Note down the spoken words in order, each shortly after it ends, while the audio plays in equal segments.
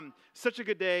Such a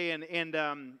good day, and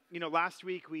last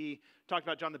week we talked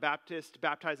about John the Baptist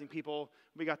baptizing people.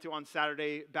 We got to, on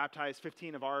Saturday, baptize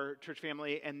 15 of our church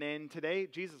family, and then today,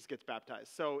 Jesus gets baptized.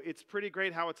 So it's pretty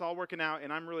great how it's all working out,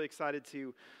 and I'm really excited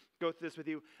to go through this with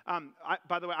you.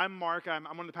 By the way, I'm Mark. I'm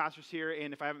one of the pastors here,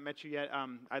 and if I haven't met you yet,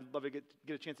 I'd love to get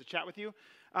a chance to chat with you.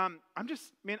 I'm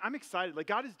excited. Like,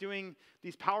 God is doing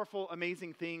these powerful,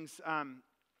 amazing things,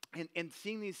 and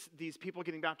seeing these people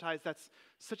getting baptized, that's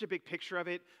such a big picture of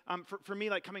it. For me,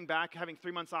 like coming back, having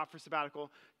 3 months off for sabbatical,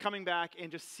 coming back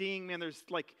and just seeing, man, there's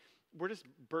like, we're just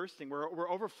bursting. We're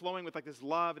overflowing with like this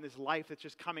love and this life that's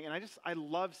just coming. And I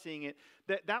love seeing it.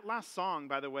 That last song,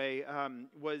 by the way,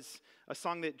 was a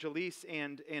song that Jaleese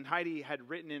and Heidi had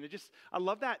written. And I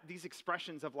love that, these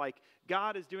expressions of like,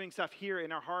 God is doing stuff here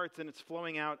in our hearts and it's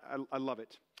flowing out. I love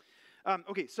it.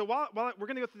 Okay, so while we're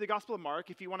going to go through the Gospel of Mark.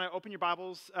 If you want to open your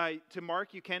Bibles to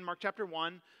Mark, you can. Mark chapter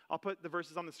 1. I'll put the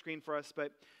verses on the screen for us.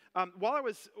 But while I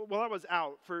was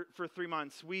out for 3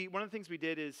 months, one of the things we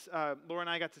did is Laura and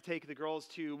I got to take the girls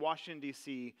to Washington,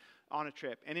 D.C. on a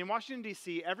trip. And in Washington,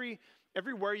 D.C.,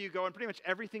 everywhere you go and pretty much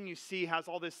everything you see has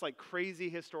all this like crazy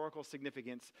historical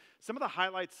significance. Some of the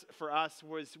highlights for us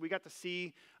was we got to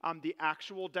see the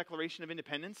actual Declaration of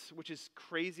Independence, which is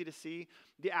crazy to see.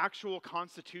 The actual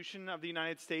Constitution of the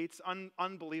United States,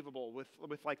 unbelievable with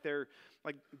like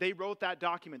they wrote that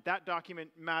document. That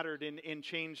document mattered and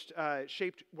changed,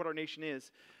 shaped what our nation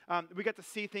is. We got to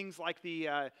see things like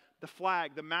the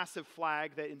flag, the massive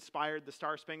flag that inspired the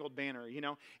Star-Spangled Banner, you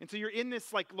know? And so you're in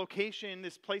this like location,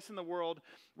 this place in the world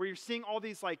where you're seeing all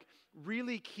these like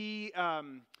really key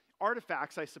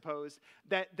artifacts, I suppose,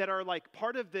 that are like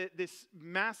part of this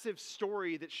massive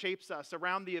story that shapes us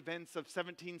around the events of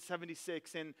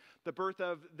 1776 and the birth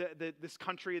of this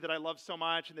country that I love so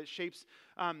much and that shapes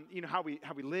how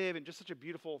we live, and just such a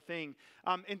beautiful thing.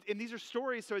 And these are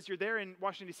stories, so as you're there in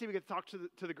Washington, D.C., we get to talk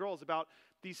to the girls about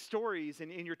these stories,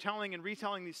 and you're telling and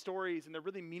retelling these stories, and they're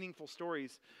really meaningful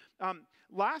stories.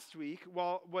 Last week,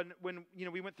 when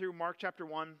we went through Mark chapter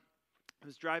 1, I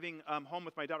was driving home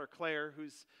with my daughter Claire,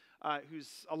 who's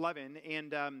 11,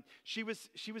 and she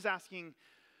was asking,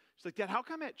 she's like, Dad, how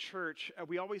come at church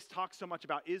we always talk so much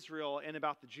about Israel and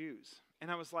about the Jews?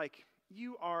 And I was like,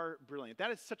 you are brilliant.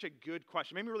 That is such a good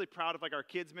question. It made me really proud of like our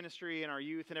kids ministry and our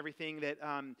youth and everything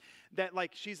that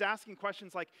like she's asking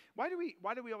questions like, why do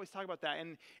we always talk about that?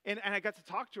 And I got to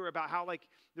talk to her about how like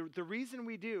the reason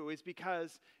we do is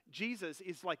because Jesus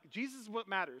is what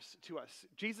matters to us.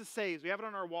 Jesus saves. We have it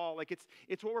on our wall. Like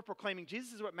it's what we're proclaiming.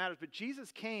 Jesus is what matters. But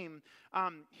Jesus came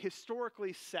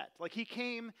historically set. Like he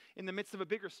came in the midst of a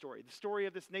bigger story, the story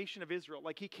of this nation of Israel.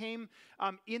 Like he came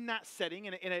in that setting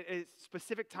in a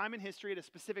specific time in history, at a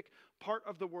specific part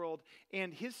of the world,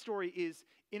 and his story is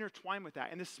intertwined with that.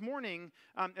 And this morning,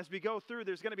 as we go through,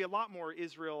 there's going to be a lot more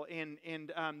Israel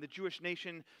and the Jewish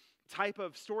nation type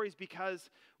of stories, because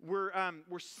we're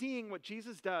seeing what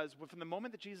Jesus does. From the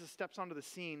moment that Jesus steps onto the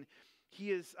scene,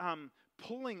 he is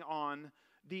pulling on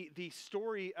the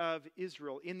story of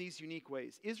Israel in these unique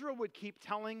ways. Israel would keep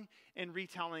telling and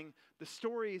retelling the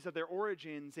stories of their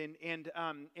origins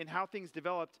and how things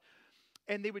developed.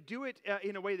 And they would do it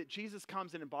in a way that Jesus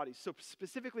comes and embodies. So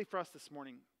specifically for us this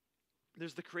morning,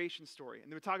 there's the creation story.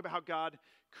 And they would talk about how God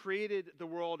created the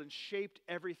world and shaped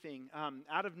everything.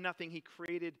 Out of nothing, he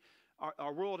created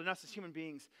our world and us as human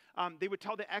beings. They would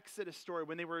tell the Exodus story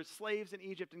when they were slaves in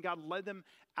Egypt and God led them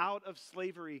out of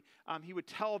slavery. He would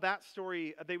tell that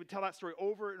story. They would tell that story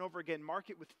over and over again, mark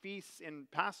it with feasts and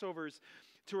Passovers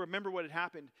to remember what had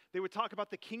happened. They would talk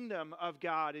about the kingdom of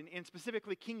God and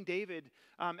specifically King David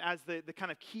as the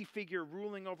kind of key figure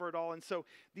ruling over it all. And so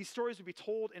these stories would be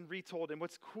told and retold. And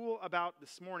what's cool about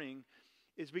this morning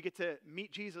is we get to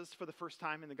meet Jesus for the first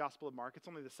time in the Gospel of Mark. It's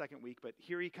only the second week, but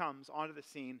here he comes onto the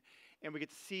scene, and we get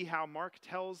to see how Mark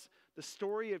tells the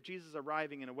story of Jesus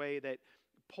arriving in a way that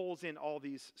pulls in all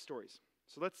these stories.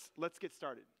 So let's get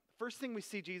started. The first thing we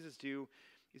see Jesus do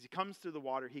is he comes through the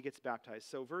water, he gets baptized.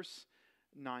 So verse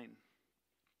 9.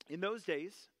 In those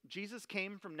days, Jesus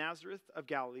came from Nazareth of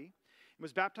Galilee and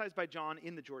was baptized by John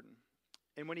in the Jordan.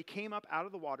 And when he came up out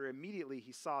of the water, immediately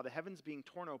he saw the heavens being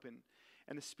torn open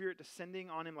and the Spirit descending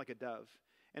on him like a dove.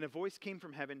 And a voice came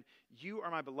from heaven, "You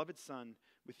are my beloved Son,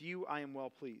 with you I am well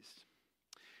pleased."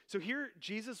 So here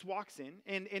Jesus walks in,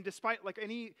 and despite like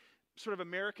any sort of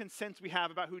American sense we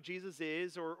have about who Jesus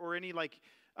is, or any like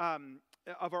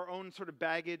of our own sort of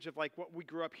baggage of like what we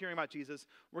grew up hearing about Jesus,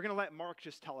 we're going to let Mark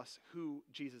just tell us who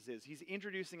Jesus is. He's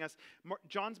introducing us.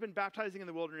 John's been baptizing in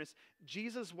the wilderness.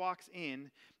 Jesus walks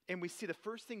in, and we see the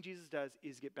first thing Jesus does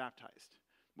is get baptized,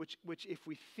 which if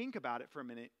we think about it for a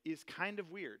minute, is kind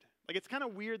of weird, Like, it's kind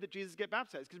of weird that Jesus get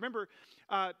baptized. Because remember,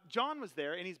 John was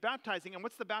there, and he's baptizing. And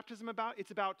what's the baptism about?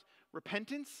 It's about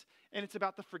repentance, and it's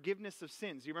about the forgiveness of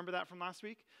sins. You remember that from last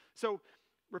week? So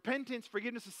repentance,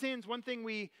 forgiveness of sins, one thing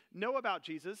we know about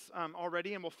Jesus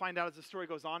already, and we'll find out as the story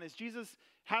goes on, is Jesus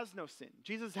has no sin.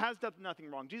 Jesus has done nothing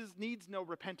wrong. Jesus needs no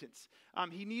repentance.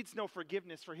 He needs no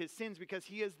forgiveness for his sins because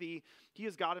he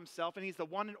is God himself, and he's the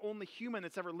one and only human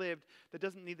that's ever lived that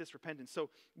doesn't need this repentance. So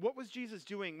what was Jesus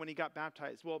doing when he got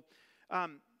baptized? Well,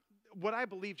 what I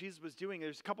believe Jesus was doing,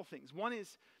 there's a couple things. One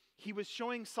is he was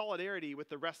showing solidarity with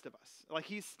the rest of us. Like,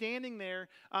 he's standing there,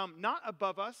 not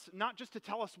above us, not just to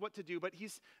tell us what to do, but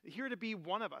he's here to be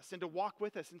one of us and to walk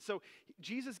with us. And so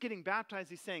Jesus getting baptized,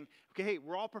 he's saying, okay, hey,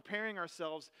 we're all preparing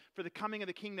ourselves for the coming of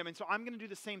the kingdom. And so I'm going to do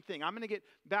the same thing. I'm going to get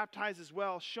baptized as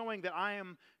well, showing that I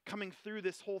am coming through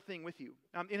this whole thing with you.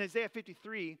 In Isaiah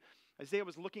 53, Isaiah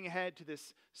was looking ahead to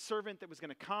this servant that was going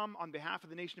to come on behalf of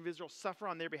the nation of Israel, suffer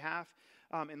on their behalf,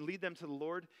 and lead them to the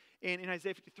Lord. And in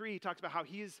Isaiah 53, he talks about how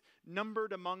he is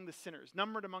numbered among the sinners,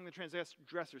 numbered among the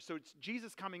transgressors. So it's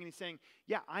Jesus coming, and he's saying,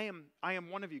 yeah, I am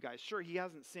one of you guys. Sure, he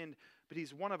hasn't sinned, but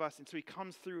he's one of us. And so he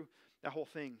comes through that whole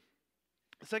thing.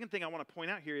 The second thing I want to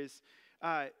point out here is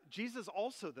Jesus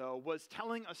also, though, was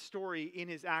telling a story in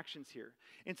his actions here.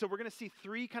 And so we're going to see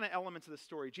three kind of elements of the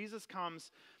story. Jesus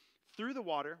comes through the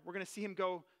water. We're going to see him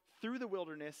go through the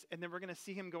wilderness, and then we're going to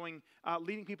see him going,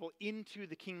 leading people into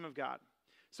the kingdom of God.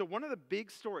 So one of the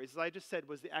big stories, as I just said,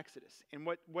 was the Exodus. And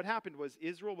what happened was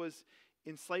Israel was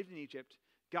enslaved in Egypt.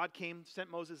 God came,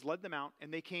 sent Moses, led them out,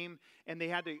 and they came, and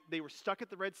they were stuck at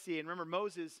the Red Sea. And remember,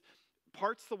 Moses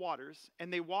parts the waters,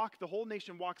 and the whole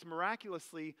nation walks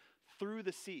miraculously through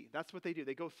the sea. That's what they do.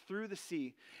 They go through the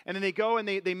sea. And then they go and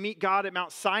they meet God at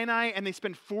Mount Sinai, and they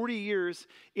spend 40 years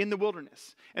in the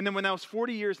wilderness. And then when those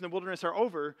 40 years in the wilderness are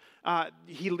over,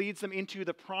 he leads them into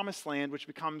the promised land, which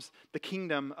becomes the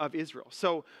kingdom of Israel.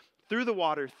 So through the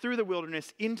water, through the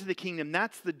wilderness, into the kingdom,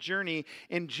 that's the journey.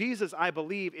 And Jesus, I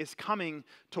believe, is coming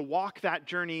to walk that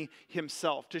journey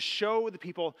himself, to show the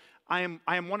people, I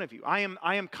am one of you. I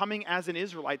am coming as an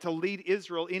Israelite to lead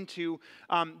Israel into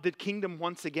the kingdom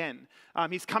once again.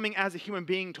 He's coming as a human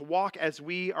being to walk as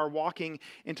we are walking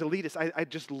and to lead us. I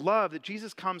just love that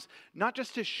Jesus comes not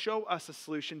just to show us a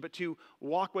solution, but to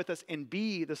walk with us and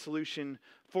be the solution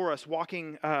for us,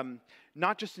 walking,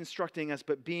 not just instructing us,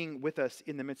 but being with us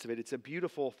in the midst of it. It's a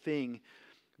beautiful thing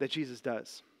that Jesus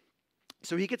does.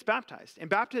 So he gets baptized. And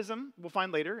baptism, we'll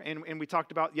find later, and we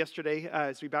talked about yesterday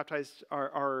as we baptized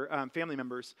our family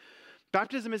members.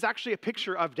 Baptism is actually a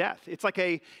picture of death. It's like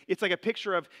a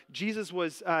picture of Jesus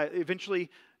was eventually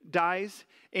dies,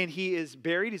 and he is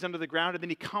buried. He's under the ground, and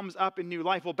then he comes up in new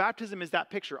life. Well, baptism is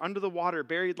that picture. Under the water,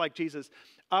 buried like Jesus,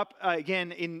 up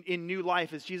again in new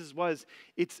life as Jesus was.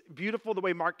 It's beautiful the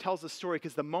way Mark tells the story,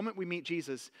 because the moment we meet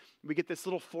Jesus, we get this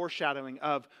little foreshadowing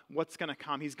of what's going to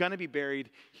come. He's going to be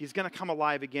buried. He's going to come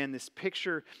alive again. This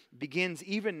picture begins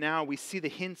even now. We see the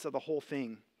hints of the whole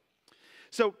thing.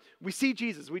 So we see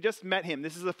Jesus. We just met him.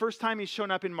 This is the first time he's shown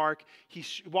up in Mark. He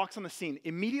walks on the scene.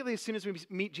 Immediately as soon as we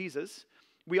meet Jesus,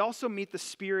 we also meet the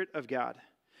Spirit of God.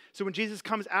 So when Jesus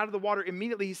comes out of the water,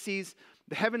 immediately he sees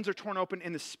the heavens are torn open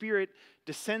and the Spirit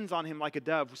descends on him like a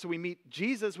dove. So we meet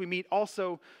Jesus. We meet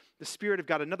also the Spirit of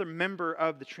God, another member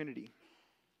of the Trinity.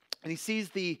 And he sees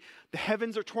the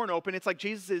heavens are torn open. It's like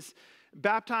Jesus is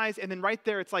baptized, and then right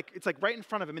there, it's like right in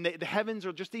front of him, and the heavens,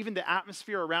 or just even the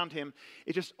atmosphere around him,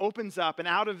 it just opens up, and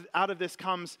out of this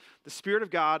comes the Spirit of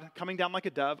God coming down like a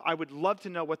dove. I would love to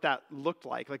know what that looked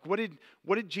like. Like, what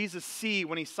did Jesus see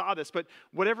when he saw this? But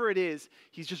whatever it is,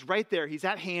 he's just right there. He's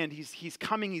at hand. He's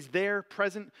coming. He's there,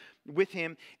 present with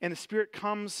him, and the Spirit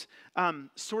comes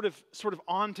sort of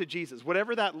onto Jesus.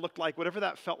 Whatever that looked like, whatever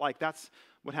that felt like, that's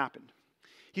what happened.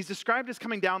 He's described as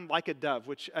coming down like a dove,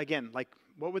 which, again, like,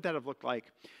 what would that have looked like?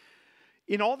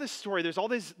 In all this story, there's all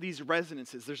these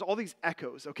resonances. There's all these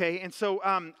echoes, okay? And so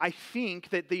I think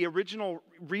that the original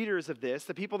readers of this,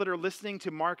 the people that are listening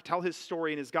to Mark tell his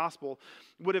story in his gospel,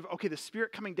 would have, okay, the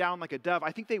Spirit coming down like a dove,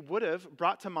 I think they would have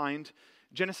brought to mind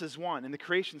Genesis 1 and the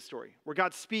creation story, where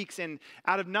God speaks, and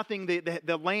out of nothing,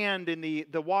 the land and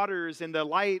the waters and the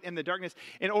light and the darkness,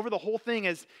 and over the whole thing,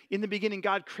 as in the beginning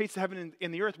God creates the heaven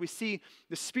and the earth, we see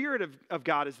the Spirit of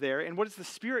God is there. And what is the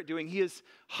Spirit doing? He is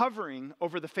hovering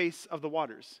over the face of the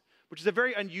waters, which is a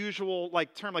very unusual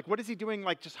term. Like, what is he doing,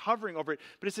 just hovering over it?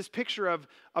 But it's this picture of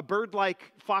a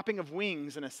bird-like flapping of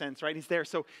wings, in a sense, right? He's there.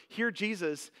 So here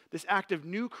Jesus, this act of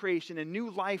new creation and new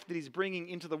life that he's bringing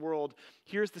into the world,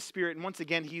 here's the Spirit, and once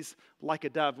again, he's like a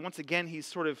dove. Once again, he's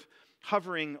sort of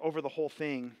hovering over the whole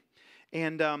thing.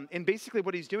 And basically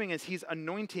what he's doing is he's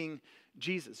anointing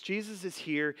Jesus. Jesus is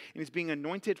here, and he's being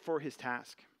anointed for his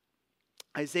task.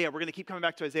 Isaiah, we're going to keep coming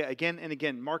back to Isaiah again and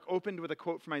again. Mark opened with a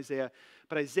quote from Isaiah,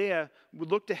 but Isaiah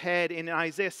looked ahead in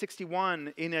Isaiah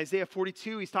 61, in Isaiah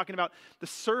 42, he's talking about the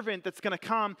servant that's going to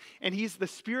come, and the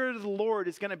Spirit of the Lord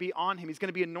is going to be on him. He's going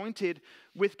to be anointed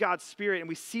with God's Spirit, and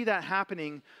we see that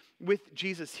happening with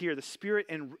Jesus here, the Spirit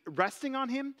and resting on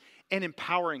him and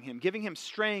empowering him, giving him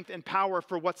strength and power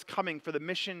for what's coming, for the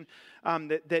mission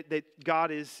that God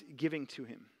is giving to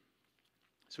him.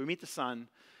 So we meet the Son,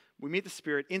 we meet the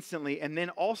Spirit instantly, and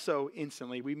then also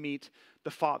instantly we meet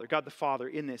the Father, God the Father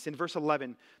in this. In verse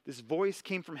 11, this voice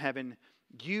came from heaven,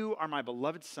 "You are my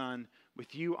beloved Son,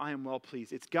 with you I am well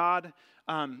pleased." It's God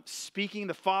speaking,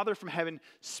 the Father from heaven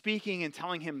speaking and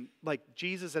telling him, like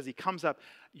Jesus as he comes up,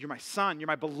 "You're my Son, you're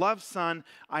my beloved Son,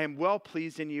 I am well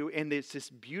pleased in you." And it's this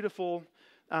beautiful,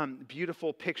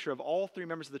 beautiful picture of all three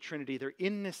members of the Trinity. They're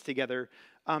in this together,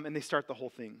 and they start the whole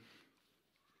thing.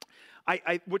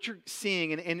 What you're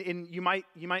seeing, and you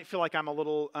might feel like I'm a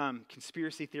little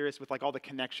conspiracy theorist with like all the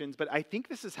connections, but I think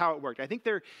this is how it worked. I think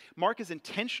Mark is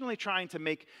intentionally trying to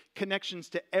make connections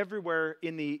to everywhere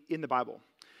in the Bible.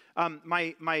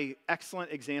 My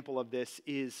excellent example of this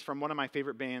is from one of my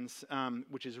favorite bands,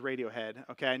 which is Radiohead.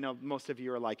 Okay, I know most of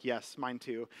you are like, yes, mine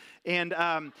too. And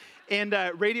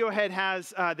Radiohead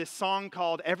has this song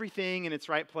called "Everything in Its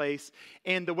Right Place."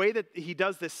 And the way that he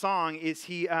does this song is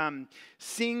he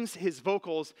sings his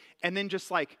vocals and then just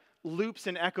like loops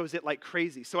and echoes it like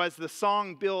crazy. So as the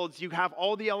song builds, you have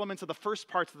all the elements of the first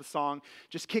parts of the song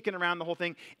just kicking around the whole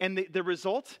thing. And the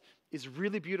result is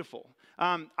really beautiful.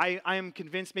 I am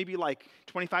convinced maybe like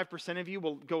 25% of you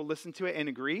will go listen to it and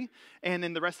agree, and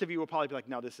then the rest of you will probably be like,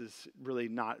 no, this is really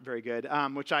not very good,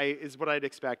 which is what I'd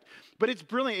expect. But it's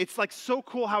brilliant. It's like so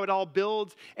cool how it all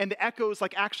builds, and the echoes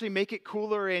like actually make it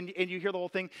cooler, and you hear the whole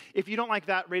thing. If you don't like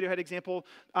that Radiohead example,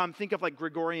 think of like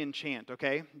Gregorian chant,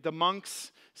 okay? The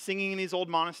monks singing in these old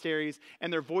monasteries,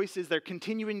 and their voices, they're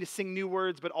continuing to sing new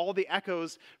words, but all the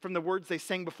echoes from the words they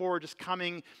sang before are just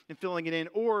coming and filling it in.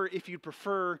 Or if you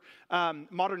prefer,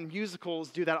 modern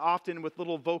musicals do that often with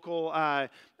little vocal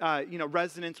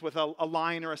resonance with a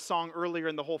line or a song earlier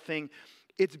in the whole thing.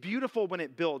 It's beautiful when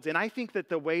it builds. And I think that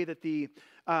the way that the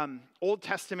Old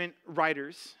Testament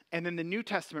writers and then the New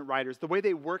Testament writers, the way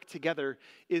they work together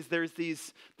is there's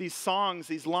these songs,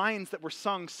 these lines that were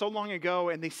sung so long ago,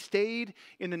 and they stayed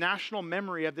in the national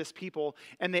memory of this people,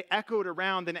 and they echoed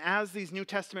around. And as these New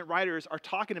Testament writers are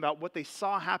talking about what they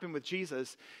saw happen with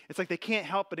Jesus, it's like they can't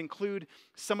help but include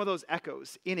some of those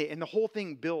echoes in it, and the whole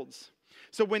thing builds.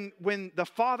 So when the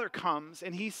Father comes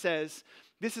and he says,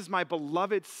 "This is my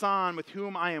beloved Son with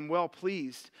whom I am well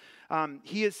pleased,"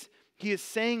 he is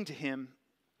saying to him,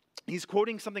 he's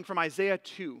quoting something from Isaiah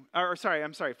 2,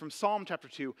 from Psalm chapter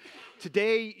 2.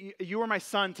 "Today you are my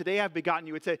Son, today I've begotten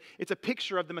you." It's a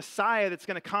picture of the Messiah that's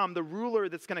going to come, the ruler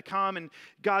that's going to come, and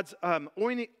God's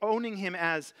owning him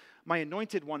as my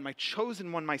anointed one, my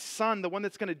chosen one, my Son, the one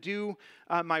that's going to do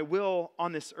my will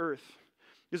on this earth.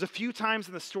 There's a few times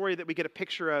in the story that we get a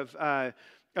picture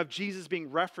of Jesus being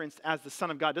referenced as the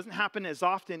Son of God. It doesn't happen as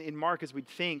often in Mark as we'd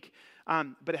think,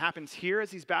 but it happens here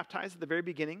as he's baptized at the very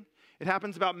beginning. It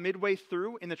happens about midway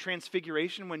through in the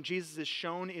Transfiguration when Jesus is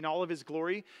shown in all of his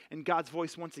glory and God's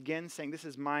voice once again saying, "This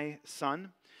is my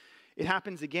Son." It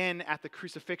happens again at the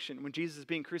crucifixion when Jesus is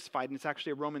being crucified, and it's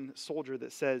actually a Roman soldier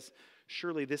that says,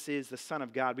 "Surely this is the Son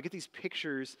of God." We get these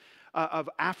pictures of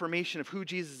affirmation of who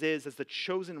Jesus is as the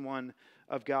chosen one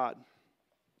of God.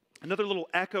 Another little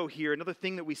echo here, another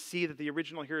thing that we see that the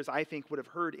original hearers, I think, would have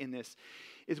heard in this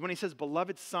is when he says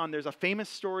beloved Son. There's a famous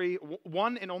story,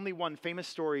 one and only one famous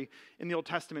story in the Old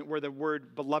Testament where the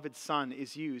word beloved son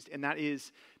is used, and that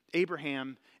is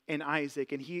Abraham and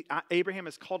Isaac. And Abraham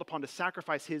is called upon to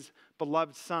sacrifice his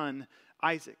beloved son,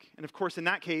 Isaac. And of course, in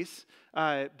that case,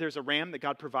 there's a ram that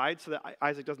God provides so that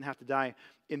Isaac doesn't have to die.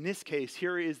 In this case,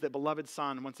 here is the beloved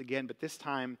Son once again, but this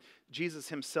time, Jesus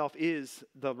himself is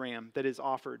the ram that is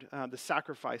offered, the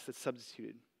sacrifice that's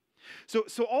substituted.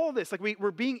 So all of this, like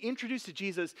we're being introduced to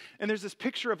Jesus, and there's this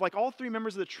picture of like all three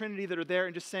members of the Trinity that are there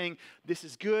and just saying, this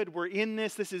is good, we're in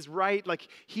this is right, like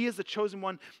he is the chosen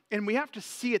one. And we have to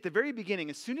see at the very beginning,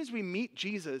 as soon as we meet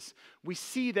Jesus, we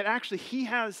see that actually he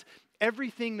has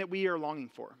everything that we are longing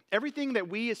for. Everything that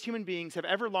we as human beings have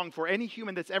ever longed for, any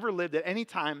human that's ever lived at any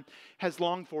time has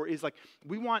longed for, is like,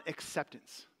 we want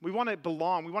acceptance. We want to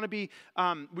belong. We want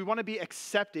to be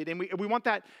accepted. And we want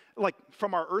that like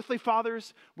from our earthly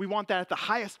fathers. We want that at the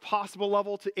highest possible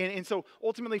level. And so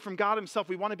ultimately from God himself,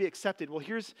 we want to be accepted. Well,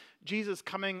 here's Jesus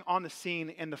coming on the scene,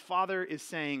 and the Father is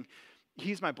saying,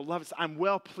 he's my beloved Son. I'm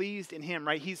well pleased in him,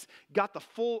 right? He's got the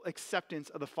full acceptance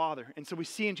of the Father. And so we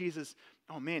see in Jesus,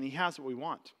 oh man, he has what we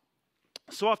want.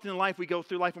 So often in life, we go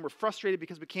through life and we're frustrated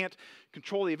because we can't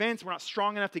control the events. We're not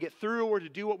strong enough to get through or to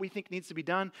do what we think needs to be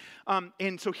done.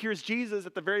 And so here's Jesus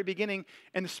at the very beginning,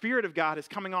 and the Spirit of God is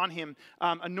coming on him,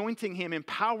 anointing him,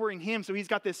 empowering him. So he's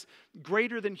got this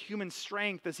greater than human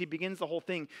strength as he begins the whole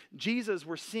thing. Jesus,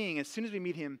 we're seeing, as soon as we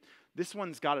meet him, this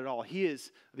one's got it all. He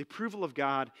is the approval of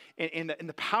God and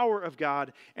the power of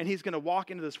God, and he's going to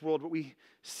walk into this world. What we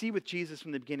see with Jesus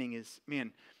from the beginning is,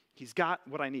 man, he's got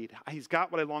what I need. He's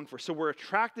got what I long for. So we're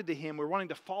attracted to him. We're wanting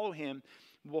to follow him.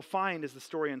 What we'll find as the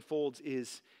story unfolds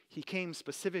is he came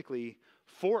specifically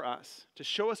for us to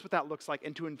show us what that looks like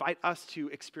and to invite us to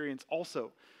experience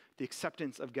also the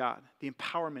acceptance of God, the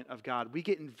empowerment of God. We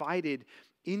get invited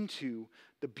into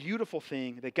the beautiful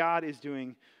thing that God is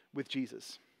doing with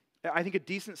Jesus. I think a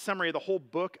decent summary of the whole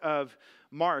book of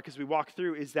Mark as we walk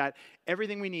through is that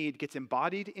everything we need gets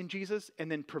embodied in Jesus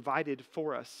and then provided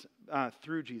for us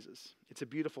through Jesus. It's a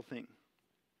beautiful thing.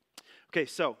 Okay,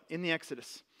 so in the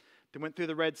Exodus, they went through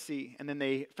the Red Sea and then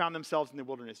they found themselves in the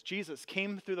wilderness. Jesus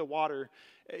came through the water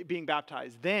being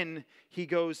baptized. Then he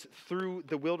goes through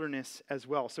the wilderness as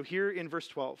well. So here in verse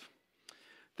 12,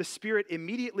 the Spirit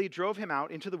immediately drove him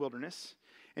out into the wilderness,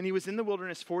 and he was in the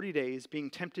wilderness 40 days being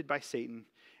tempted by Satan.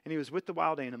 And he was with the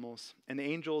wild animals, and the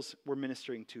angels were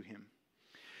ministering to him.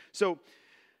 So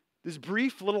this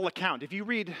brief little account, if you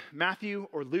read Matthew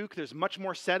or Luke, there's much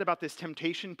more said about this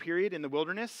temptation period in the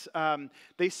wilderness.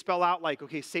 They spell out like,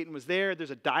 okay, Satan was there. There's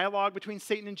a dialogue between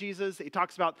Satan and Jesus. He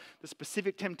talks about the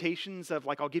specific temptations of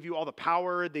like, I'll give you all the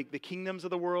power, the kingdoms of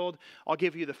the world. I'll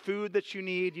give you the food that you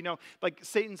need. You know, like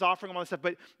Satan's offering all this stuff.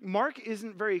 But Mark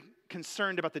isn't very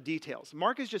concerned about the details.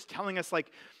 Mark is just telling us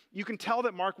like, you can tell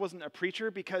that Mark wasn't a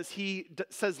preacher because he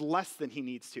says less than he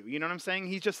needs to. You know what I'm saying?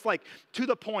 He's just like to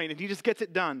the point and he just gets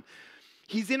it done.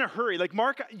 He's in a hurry. Like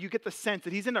Mark, you get the sense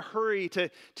that he's in a hurry to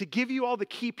give you all the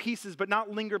key pieces, but not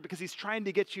linger because he's trying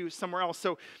to get you somewhere else.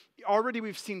 So already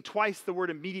we've seen twice the word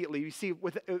immediately. You see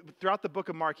throughout the book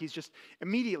of Mark, he's just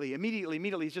immediately.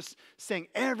 He's just saying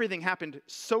everything happened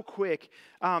so quick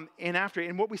and after.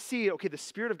 And what we see, okay, the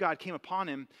Spirit of God came upon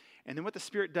him. And then what the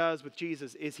Spirit does with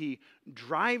Jesus is he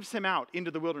drives him out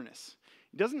into the wilderness.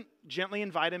 He doesn't gently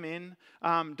invite him in,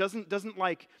 doesn't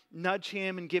like nudge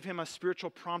him and give him a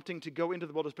spiritual prompting to go into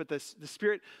the wilderness, but the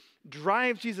Spirit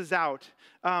drives Jesus out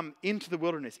into the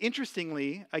wilderness.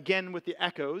 Interestingly, again with the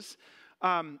echoes,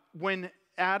 when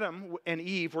Adam and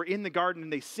Eve were in the garden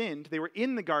and they sinned, they were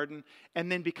in the garden,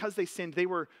 and then because they sinned, they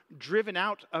were driven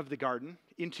out of the garden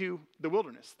into the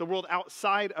wilderness, the world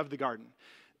outside of the garden.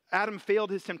 Adam failed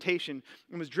his temptation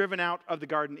and was driven out of the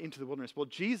garden into the wilderness. Well,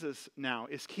 Jesus now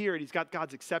is here and he's got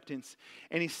God's acceptance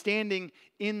and he's standing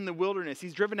in the wilderness.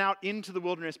 He's driven out into the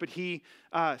wilderness, but he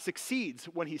succeeds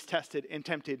when he's tested and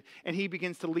tempted, and he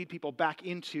begins to lead people back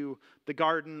into the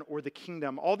garden or the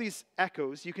kingdom. All these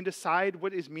echoes, you can decide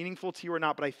what is meaningful to you or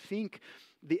not, but I think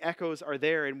the echoes are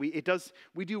there, and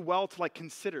we do well to like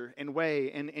consider and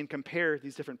weigh and compare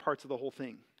these different parts of the whole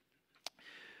thing.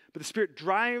 But the Spirit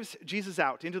drives Jesus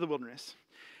out into the wilderness.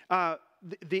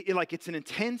 It's an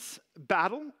intense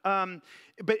battle,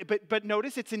 but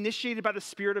notice it's initiated by the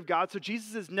Spirit of God. So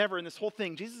Jesus is never, in this whole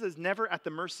thing, Jesus is never at the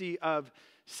mercy of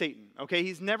Satan, okay?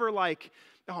 He's never like,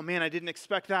 oh man, I didn't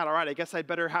expect that. All right, I guess I'd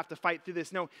better have to fight through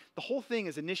this. No, the whole thing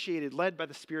is initiated, led by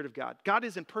the Spirit of God. God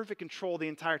is in perfect control the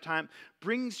entire time,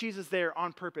 brings Jesus there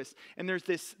on purpose. And there's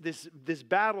this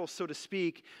battle, so to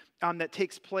speak, that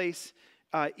takes place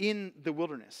in the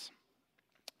wilderness,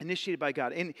 initiated by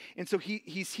God. And so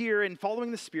he's here and following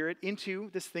the Spirit into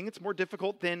this thing. It's more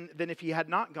difficult than if he had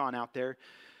not gone out there,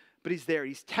 but he's there.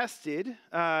 He's tested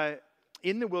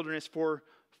in the wilderness for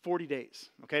 40 days.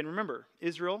 Okay, and remember,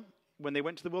 Israel, when they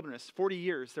went to the wilderness, 40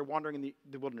 years, they're wandering in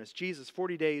the wilderness. Jesus,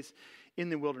 40 days in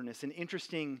the wilderness. An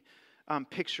interesting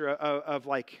picture of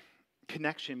like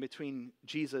connection between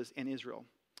Jesus and Israel.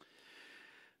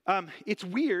 It's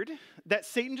weird that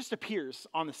Satan just appears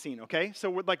on the scene, okay? So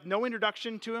with like no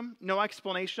introduction to him, no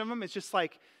explanation of him. It's just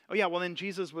like, oh yeah, well then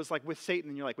Jesus was like with Satan,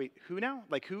 and you're like, wait, who now?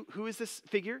 Like who is this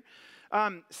figure?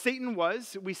 Satan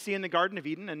was, we see in the Garden of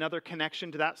Eden, another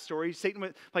connection to that story. Satan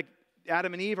was like,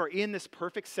 Adam and Eve are in this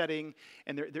perfect setting,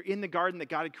 and they're in the garden that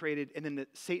God had created, and then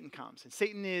Satan comes. And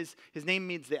Satan his name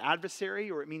means the adversary,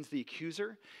 or it means the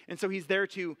accuser. And so he's there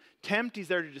to tempt, he's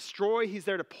there to destroy, he's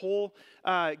there to pull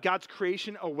God's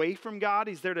creation away from God.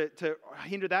 He's there to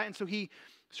hinder that. And so he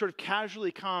sort of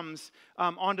casually comes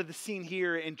onto the scene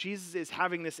here, and Jesus is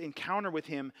having this encounter with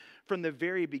him from the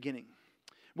very beginning.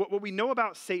 What we know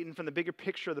about Satan from the bigger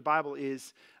picture of the Bible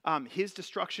is his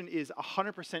destruction is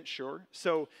 100% sure.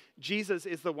 So Jesus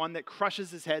is the one that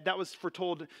crushes his head. That was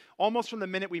foretold almost from the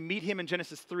minute we meet him in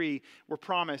Genesis 3. We're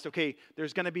promised, okay,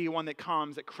 there's going to be one that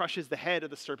comes that crushes the head of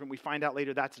the serpent. We find out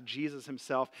later that's Jesus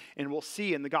himself. And we'll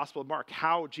see in the Gospel of Mark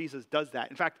how Jesus does that.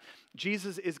 In fact,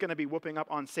 Jesus is going to be whooping up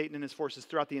on Satan and his forces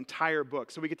throughout the entire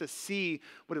book. So we get to see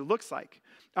what it looks like.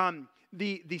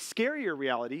 The scarier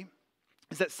reality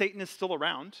is that Satan is still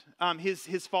around.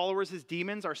 His followers, his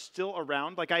demons are still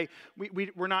around. Like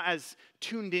we're not as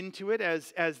tuned into it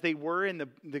as they were in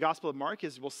the Gospel of Mark,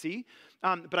 as we'll see.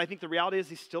 But I think the reality is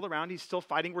he's still around. He's still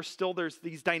fighting. There's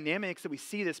these dynamics that we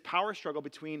see, this power struggle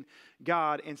between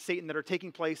God and Satan that are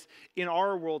taking place in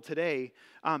our world today.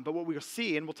 But what we'll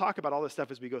see, and we'll talk about all this stuff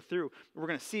as we go through, what we're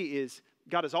going to see is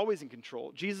God is always in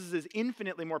control. Jesus is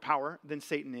infinitely more power than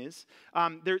Satan is.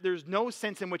 There's no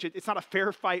sense in which it's not a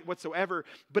fair fight whatsoever,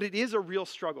 but it is a real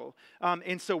struggle.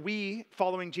 And so we,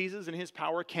 following Jesus and his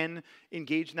power, can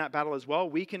engage in that battle as well.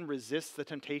 We can resist the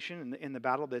temptation in the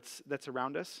battle that's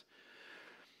around us.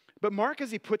 But Mark, as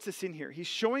he puts this in here, he's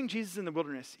showing Jesus in the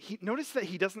wilderness. Notice that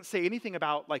he doesn't say anything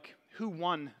about like who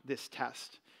won this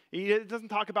test. He doesn't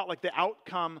talk about like the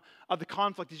outcome of the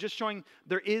conflict. He's just showing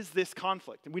there is this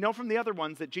conflict. And we know from the other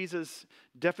ones that Jesus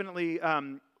definitely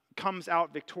comes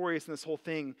out victorious in this whole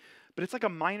thing. But it's like a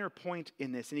minor point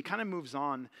in this, and he kind of moves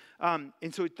on.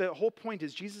 And so the whole point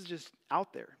is Jesus is just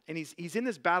out there. And he's in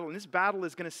this battle, and this battle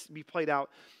is going to be played out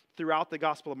throughout the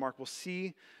Gospel of Mark. We'll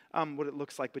see what it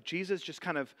looks like. But Jesus just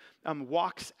kind of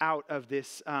walks out of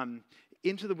this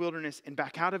into the wilderness and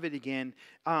back out of it again.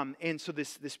 And so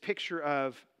this picture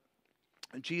of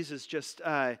Jesus just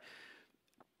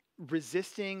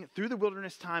resisting through the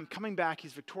wilderness time, coming back,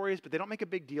 he's victorious, but they don't make a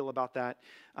big deal about that.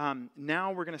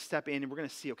 Now we're going to step in and we're going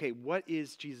to see, okay, what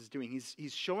is Jesus doing?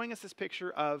 He's showing us this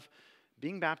picture of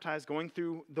being baptized, going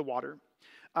through the water,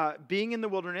 being in the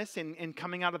wilderness and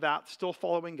coming out of that, still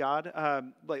following God,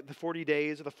 like the 40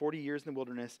 days or the 40 years in the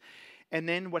wilderness. And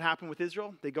then what happened with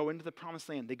Israel? They go into the promised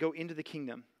land. They go into the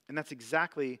kingdom. And that's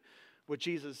exactly what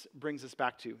Jesus brings us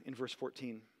back to in verse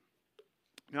 14.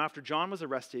 Now, after John was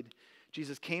arrested,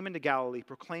 Jesus came into Galilee,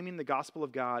 proclaiming the gospel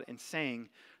of God and saying,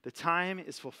 "The time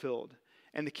is fulfilled,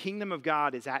 and the kingdom of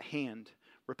God is at hand.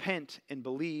 Repent and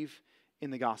believe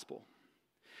in the gospel."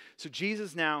 So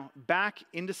Jesus now back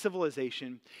into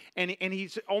civilization, and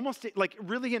he's almost like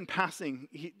really in passing.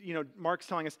 Mark's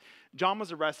telling us John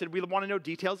was arrested. We want to know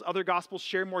details. Other gospels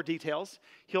share more details.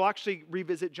 He'll actually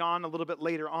revisit John a little bit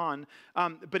later on.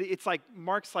 But it's like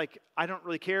Mark's like, I don't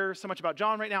really care so much about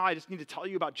John right now. I just need to tell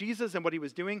you about Jesus and what he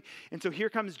was doing. And so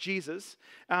here comes Jesus,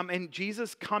 and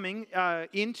Jesus coming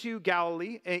into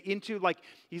Galilee,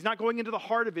 he's not going into the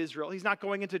heart of Israel. He's not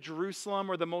going into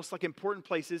Jerusalem or the most like important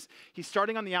places. He's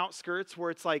starting on the outskirts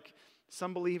where it's like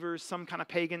some believers, some kind of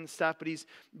pagan stuff, but he's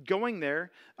going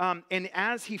there. And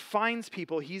as he finds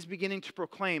people, he's beginning to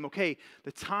proclaim, okay,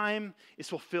 the time is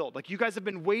fulfilled. Like you guys have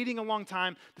been waiting a long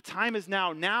time. The time is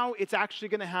now. Now it's actually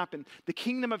going to happen. The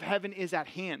kingdom of heaven is at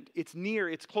hand. It's near.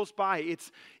 It's close by.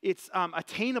 It's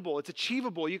attainable. It's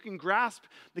achievable. You can grasp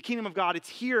the kingdom of God. It's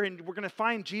here, and we're going to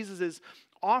find Jesus is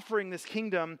offering this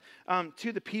kingdom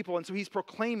to the people. And so he's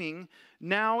proclaiming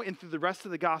now and through the rest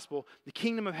of the gospel, the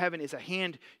kingdom of heaven is at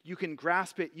hand. You can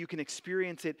grasp it. You can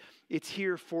experience it. It's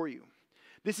here for you.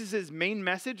 This is his main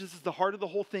message. This is the heart of the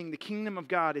whole thing. The kingdom of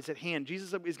God is at hand.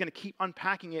 Jesus is going to keep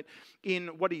unpacking it in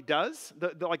what he does,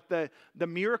 the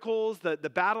miracles, the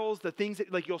battles, the things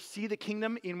that like you'll see the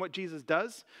kingdom in what Jesus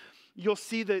does. You'll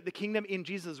see the kingdom in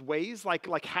Jesus' ways,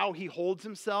 like how he holds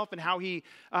himself and how he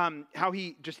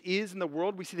just is in the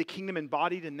world. We see the kingdom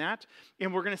embodied in that.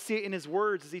 And we're going to see it in his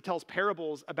words as he tells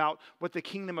parables about what the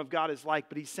kingdom of God is like.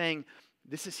 But he's saying,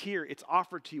 this is here. It's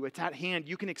offered to you. It's at hand.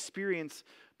 You can experience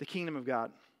the kingdom of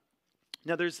God.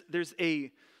 Now, there's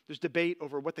debate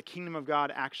over what the kingdom of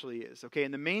God actually is, okay?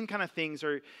 And the main kind of things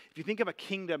are, if you think of a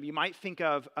kingdom, you might think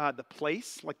of the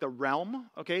place, like the realm,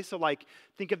 okay? So like,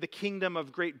 think of the kingdom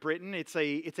of Great Britain. It's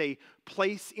a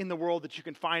place in the world that you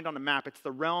can find on a map. It's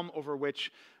the realm over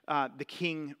which the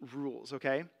king rules,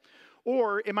 okay?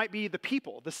 Or it might be the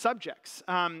people, the subjects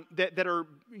that are,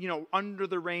 under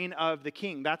the reign of the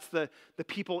king. That's the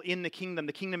people in the kingdom.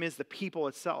 The kingdom is the people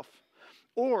itself.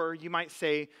 Or you might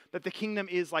say that the kingdom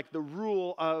is like the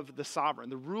rule of the sovereign.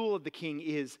 The rule of the king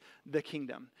is the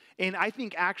kingdom. And I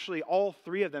think actually all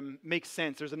three of them make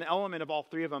sense. There's an element of all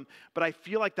three of them. But I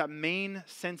feel like that main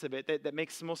sense of it that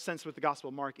makes the most sense with the Gospel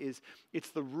of Mark is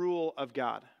it's the rule of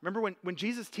God. Remember when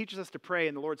Jesus teaches us to pray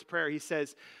in the Lord's Prayer, he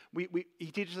says,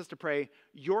 he teaches us to pray,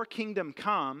 your kingdom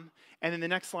come, and then the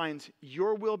next line's,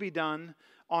 your will be done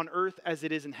on earth as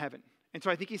it is in heaven. And so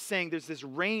I think he's saying there's this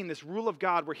reign, this rule of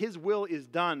God where his will is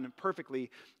done perfectly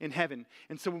in heaven.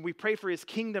 And so when we pray for his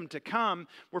kingdom to come,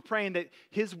 we're praying that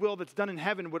his will that's done in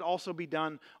heaven would also be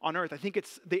done on earth. I think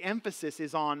the emphasis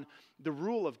is on the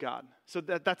rule of God. So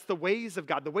that's the ways of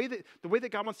God, the way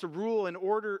that God wants to rule and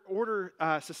order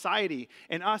society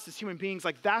and us as human beings.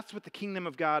 Like that's what the kingdom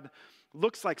of God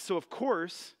looks like. So of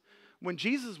course, when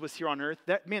Jesus was here on earth,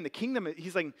 the kingdom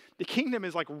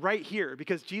is like right here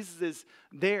because Jesus is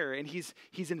there and he's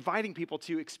inviting people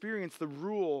to experience the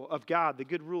rule of God, the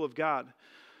good rule of God.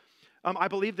 I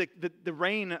believe that the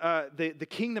reign, the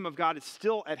kingdom of God is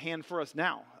still at hand for us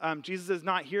now. Jesus is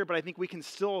not here, but I think we can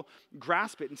still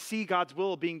grasp it and see God's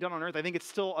will being done on earth. I think it's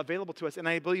still available to us. And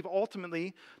I believe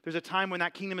ultimately there's a time when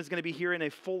that kingdom is going to be here in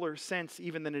a fuller sense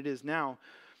even than it is now.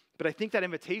 But I think that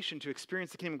invitation to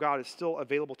experience the kingdom of God is still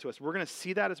available to us. We're going to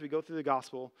see that as we go through the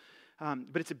gospel.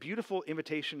 But it's a beautiful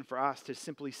invitation for us to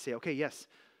simply say, okay, yes,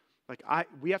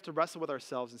 we have to wrestle with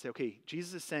ourselves and say, okay,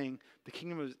 Jesus is saying the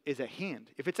kingdom is at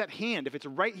hand. If it's at hand, if it's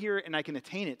right here and I can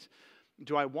attain it,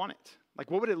 do I want it?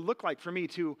 Like, what would it look like for me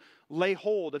to lay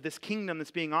hold of this kingdom that's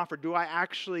being offered? Do I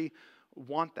actually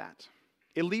want that?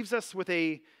 It leaves us with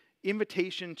an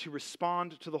invitation to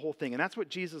respond to the whole thing. And that's what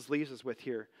Jesus leaves us with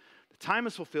here. The time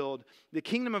is fulfilled. The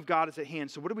kingdom of God is at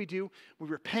hand. So what do? We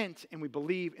repent and we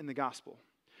believe in the gospel.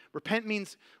 Repent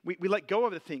means we let go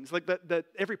of the things, like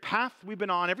every path we've been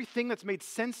on, everything that's made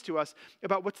sense to us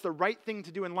about what's the right thing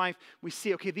to do in life. We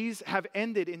see, okay, these have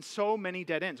ended in so many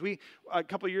dead ends. Could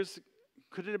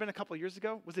it have been a couple of years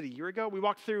ago? Was it a year ago? We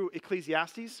walked through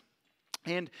Ecclesiastes,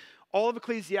 and all of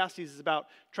Ecclesiastes is about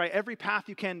try every path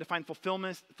you can to find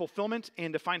fulfillment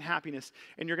and to find happiness,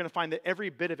 and you're going to find that every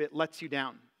bit of it lets you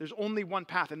down. There's only one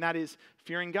path, and that is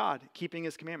fearing God, keeping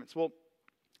his commandments. Well,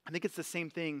 I think it's the same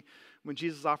thing when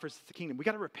Jesus offers us the kingdom. We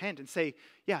got to repent and say,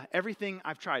 yeah, everything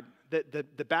I've tried,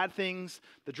 the bad things,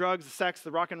 the drugs, the sex,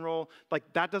 the rock and roll, like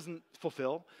that doesn't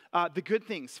fulfill. The good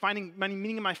things, finding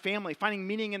meaning in my family, finding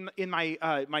meaning in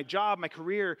my job, my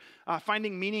career,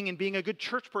 finding meaning in being a good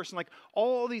church person, like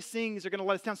all these things are going to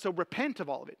let us down. So repent of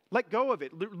all of it. Let go of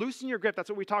it. Loosen your grip. That's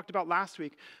what we talked about last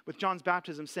week with John's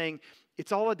baptism, saying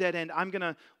it's all a dead end. I'm going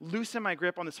to loosen my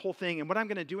grip on this whole thing. And what I'm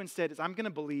going to do instead is I'm going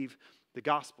to believe the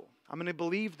gospel. I'm going to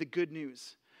believe the good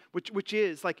news, which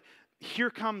is like, here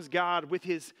comes God with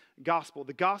his gospel.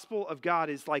 The gospel of God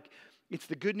is like, it's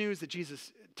the good news that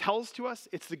Jesus tells to us.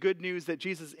 It's the good news that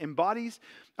Jesus embodies.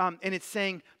 And it's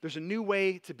saying there's a new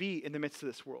way to be in the midst of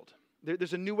this world.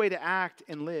 There's a new way to act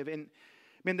and live. And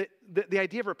I mean, the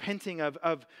idea of repenting,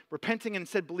 of repenting and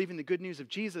instead believing the good news of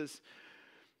Jesus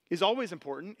is always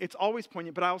important. It's always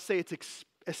poignant, but I'll say it's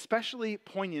especially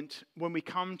poignant when we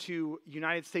come to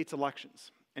United States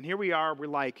elections. And here we are,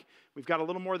 we've got a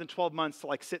little more than 12 months to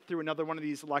sit through another one of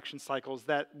these election cycles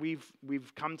that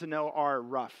we've come to know are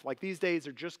rough. Like these days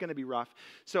are just going to be rough.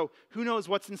 So who knows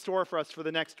what's in store for us for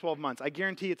the next 12 months. I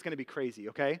guarantee it's going to be crazy,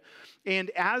 okay? And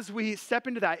as we step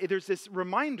into that, there's this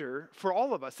reminder for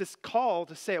all of us, this call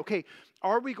to say, okay,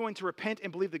 are we going to repent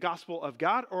and believe the gospel of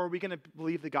God, or are we going to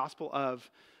believe the gospel of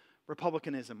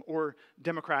Republicanism or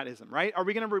Democratism, right? Are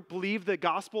we going to believe the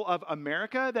gospel of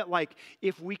America that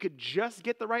if we could just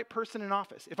get the right person in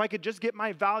office, if I could just get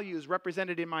my values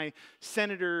represented in my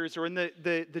senators or in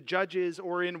the judges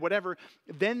or in whatever,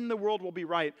 then the world will be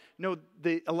right? No,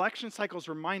 the election cycles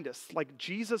remind us,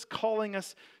 Jesus calling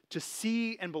us to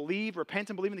see and believe, repent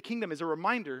and believe in the kingdom is a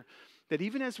reminder that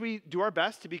even as we do our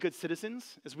best to be good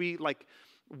citizens, as we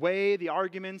weigh the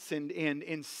arguments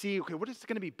and see, okay, what is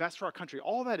going to be best for our country?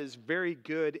 All that is very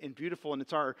good and beautiful, and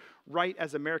it's our right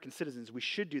as American citizens. We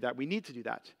should do that. We need to do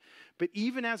that. But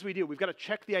even as we do, we've got to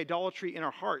check the idolatry in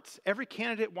our hearts. Every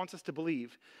candidate wants us to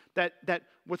believe that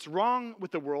what's wrong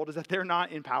with the world is that they're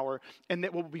not in power, and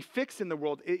that what will be fixed in the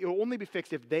world, it will only be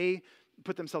fixed if they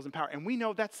put themselves in power. And we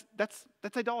know that's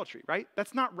idolatry, right?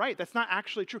 That's not right. That's not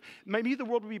actually true. Maybe the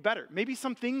world will be better. Maybe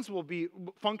some things will be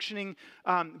functioning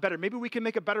better. Maybe we can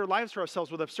make a better lives for ourselves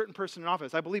with a certain person in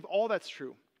office. I believe all that's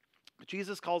true. But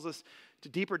Jesus calls us to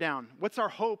deeper down. What's our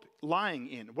hope lying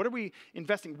in? What are we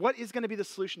investing? What is going to be the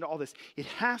solution to all this? It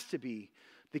has to be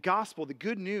the gospel, the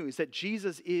good news that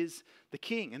Jesus is the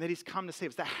King and that he's come to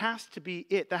save us. That has to be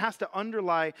it. That has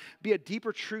to be a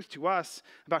deeper truth to us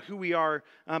about who we are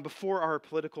before our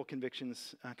political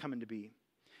convictions come into being.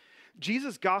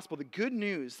 Jesus' gospel, the good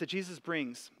news that Jesus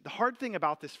brings, the hard thing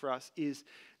about this for us is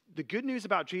the good news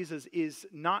about Jesus is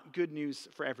not good news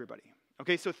for everybody.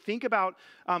 Okay, so think about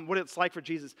what it's like for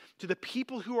Jesus. To the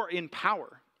people who are in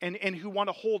power, and who want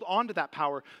to hold on to that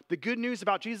power. The good news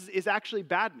about Jesus is actually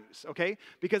bad news, okay?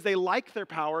 Because they like their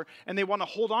power and they want to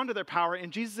hold on to their power.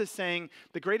 And Jesus is saying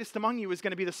the greatest among you is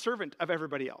going to be the servant of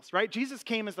everybody else, right? Jesus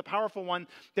came as the powerful one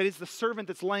that is the servant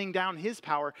that's laying down his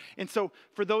power. And so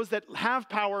for those that have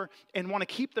power and want to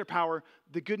keep their power,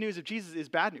 the good news of Jesus is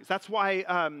bad news. That's why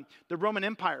the Roman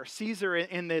Empire, Caesar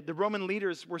and the Roman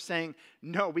leaders were saying,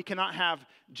 no, we cannot have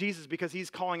Jesus because he's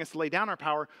calling us to lay down our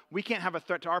power. We can't have a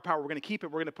threat to our power. We're going to keep it.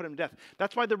 We're going to put him to death.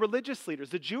 That's why the religious leaders,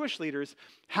 the Jewish leaders,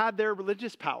 had their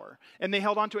religious power. And they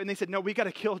held on to it and they said, no, we got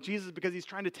to kill Jesus because he's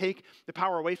trying to take the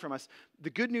power away from us. The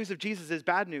good news of Jesus is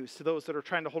bad news to those that are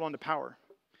trying to hold on to power.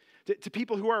 To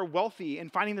people who are wealthy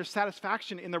and finding their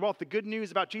satisfaction in their wealth, the good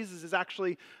news about Jesus is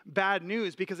actually bad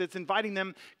news because it's inviting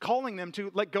them, calling them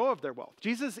to let go of their wealth.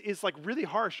 Jesus is like really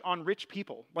harsh on rich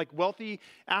people, like wealthy,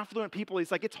 affluent people.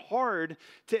 He's like, it's hard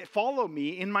to follow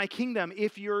me in my kingdom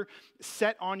if you're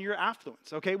set on your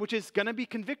affluence, okay? Which is going to be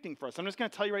convicting for us. I'm just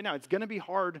going to tell you right now, it's going to be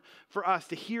hard for us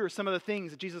to hear some of the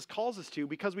things that Jesus calls us to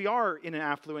because we are in an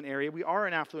affluent area. We are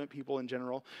an affluent people in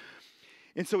general.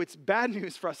 And so it's bad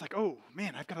news for us, like, oh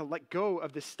man, I've got to let go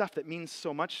of this stuff that means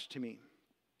so much to me.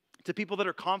 To people that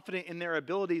are confident in their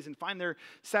abilities and find their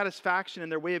satisfaction and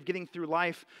their way of getting through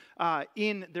life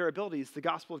in their abilities, the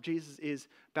gospel of Jesus is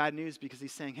bad news because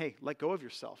he's saying, hey, let go of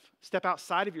yourself. Step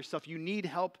outside of yourself. You need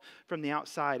help from the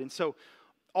outside. And so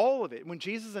all of it, when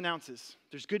Jesus announces,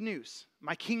 there's good news,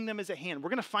 my kingdom is at hand, we're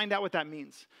going to find out what that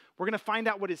means. We're going to find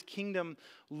out what his kingdom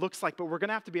looks like, but we're going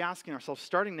to have to be asking ourselves,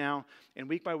 starting now and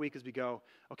week by week as we go,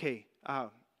 okay, am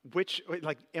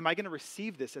I going to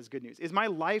receive this as good news? Is my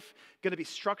life going to be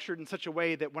structured in such a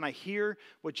way that when I hear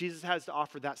what Jesus has to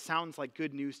offer, that sounds like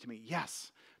good news to me?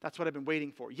 Yes, that's what I've been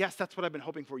waiting for. Yes, that's what I've been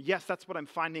hoping for. Yes, that's what I'm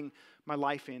finding my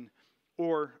life in.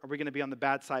 Or are we going to be on the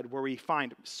bad side where we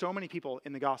find so many people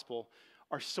in the gospel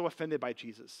are so offended by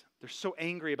Jesus. They're so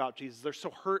angry about Jesus. They're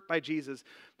so hurt by Jesus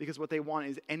because what they want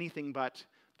is anything but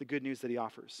the good news that he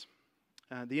offers.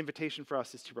 The invitation for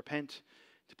us is to repent,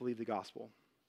 to believe the gospel.